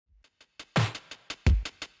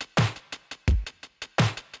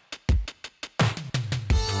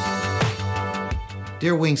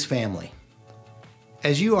Dear Wings family,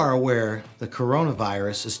 as you are aware, the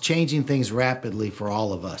coronavirus is changing things rapidly for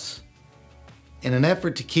all of us. In an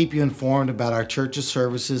effort to keep you informed about our church's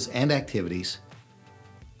services and activities,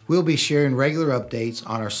 we'll be sharing regular updates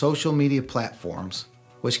on our social media platforms,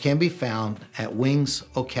 which can be found at Wings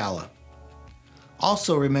Ocala.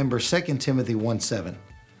 Also remember 2 Timothy 1:7,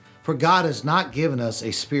 for God has not given us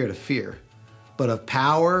a spirit of fear, but of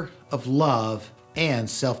power, of love, and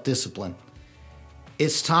self-discipline.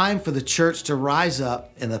 It's time for the church to rise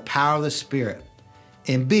up in the power of the Spirit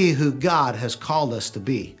and be who God has called us to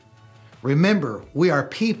be. Remember, we are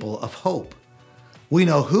people of hope. We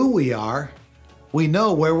know who we are. We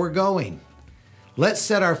know where we're going. Let's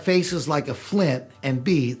set our faces like a flint and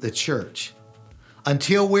be the church.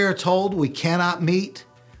 Until we are told we cannot meet,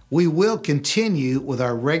 we will continue with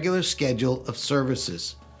our regular schedule of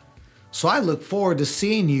services. So I look forward to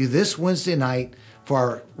seeing you this Wednesday night for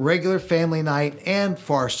our regular family night and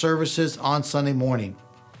for our services on Sunday morning.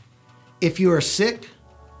 If you are sick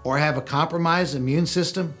or have a compromised immune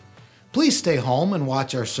system, please stay home and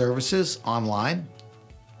watch our services online.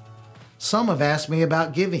 Some have asked me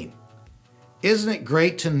about giving. Isn't it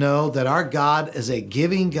great to know that our God is a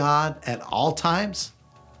giving God at all times?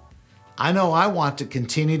 I know I want to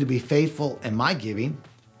continue to be faithful in my giving.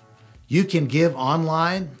 You can give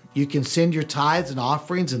online. You can send your tithes and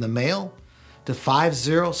offerings in the mail to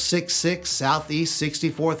 5066 Southeast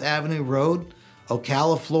 64th Avenue Road,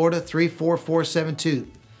 Ocala, Florida 34472.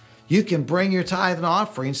 You can bring your tithe and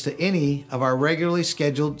offerings to any of our regularly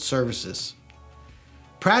scheduled services.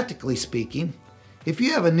 Practically speaking, if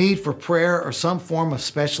you have a need for prayer or some form of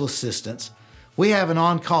special assistance, we have an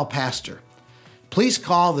on-call pastor. Please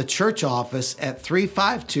call the church office at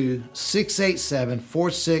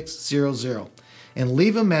 352-687-4600 and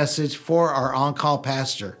leave a message for our on-call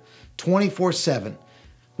pastor 24/7.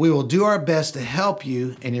 We will do our best to help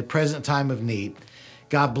you in your present time of need.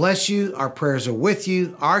 God bless you. Our prayers are with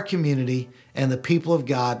you, our community, and the people of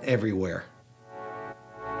God everywhere.